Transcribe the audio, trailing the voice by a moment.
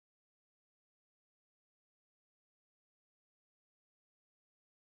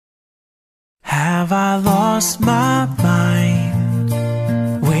Have I lost my mind,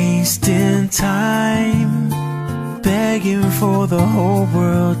 wasting time, begging for the whole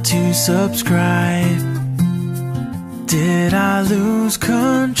world to subscribe? Did I lose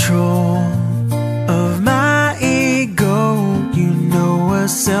control of my ego? You know a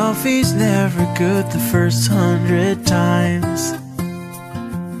selfie's never good the first 100 times.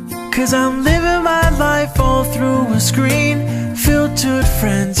 'Cause I'm living my life all through a screen, filtered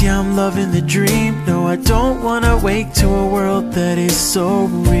friends, yeah, I'm loving the dream. No, I don't wanna wake to a world that is so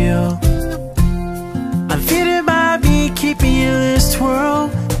real. I'm feeding my me, keeping in this twirl,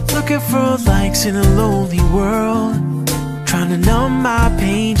 looking for likes in a lonely world, trying to numb my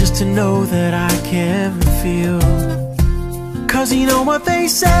pain just to know that I can feel. 'Cause you know what they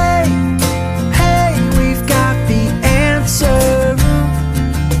say, hey, we've got the answer.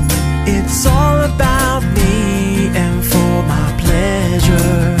 It's all about me and for my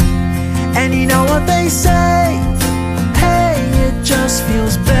pleasure. And you know what they say, hey, it just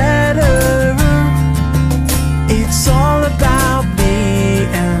feels better. It's all about me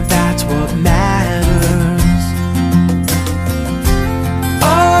and that's what matters.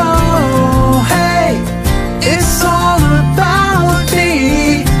 Oh, hey, it's all about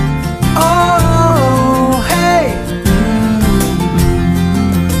me. Oh, hey,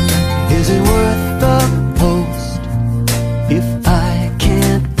 is it worth the post if I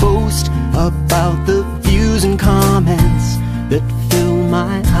can't boast about the views and comments that fill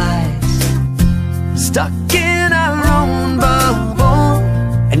my eyes? Stuck in our own bubble,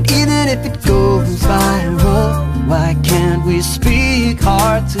 and even if it goes viral, why can't we speak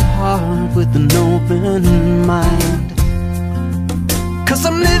heart to heart with an open mind? 'Cause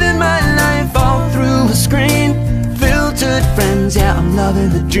I'm living my life all through a screen, filtered friends, yeah, I'm loving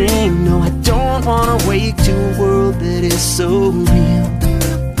the dream. No, I don't wanna wake to a world that is so real.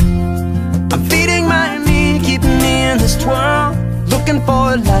 I'm feeding my need, keeping me in this twirl, looking for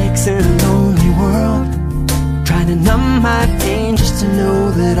likes in a lonely world, trying to numb my pain just to know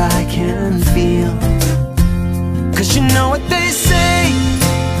that I can feel. 'Cause you know what they say,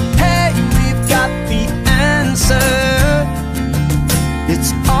 hey, we've got the answer.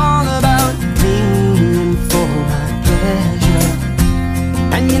 It's all about me and for my pleasure.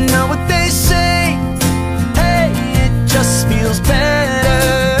 And you know what they say, hey, it just feels better.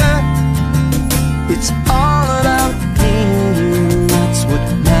 It's all about me, that's what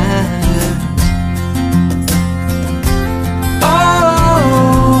matters.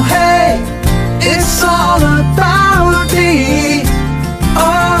 Oh, hey, it's all about me.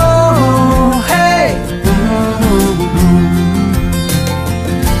 Oh, hey,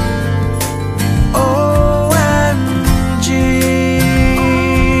 OMG,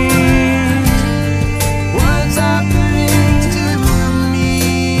 what's happening to me?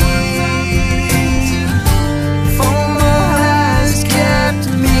 FOMO has kept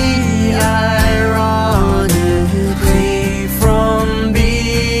me ironically from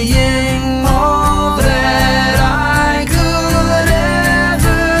being all that I could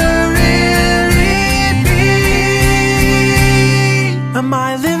ever really be. Am I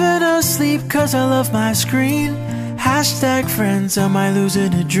living asleep 'cause I love my screen? Hashtag friends, am I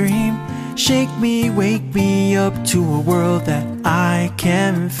losing a dream? Shake me, wake me up to a world that I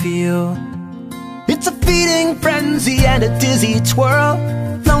can feel. It's a feeding frenzy and a dizzy twirl,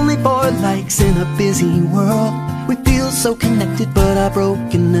 lonely for likes in a busy world. We feel so connected, but our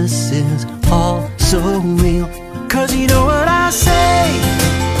brokenness is all so real. 'Cause you know what I say,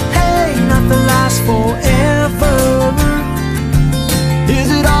 hey, nothing lasts forever. Is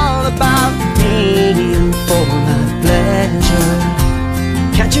it all about me and for my pleasure?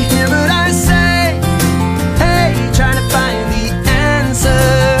 Can't you hear what I say, hey, trying to find the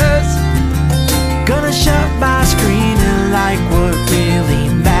answers. Gonna shut my screen and like what really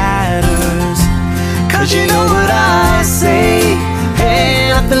matters. 'Cause you know what I say, hey,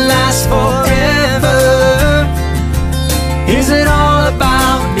 nothing lasts forever. Is it all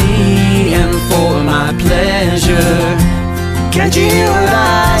about me and for my pleasure? Can't you hear what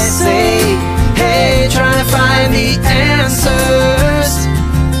I say?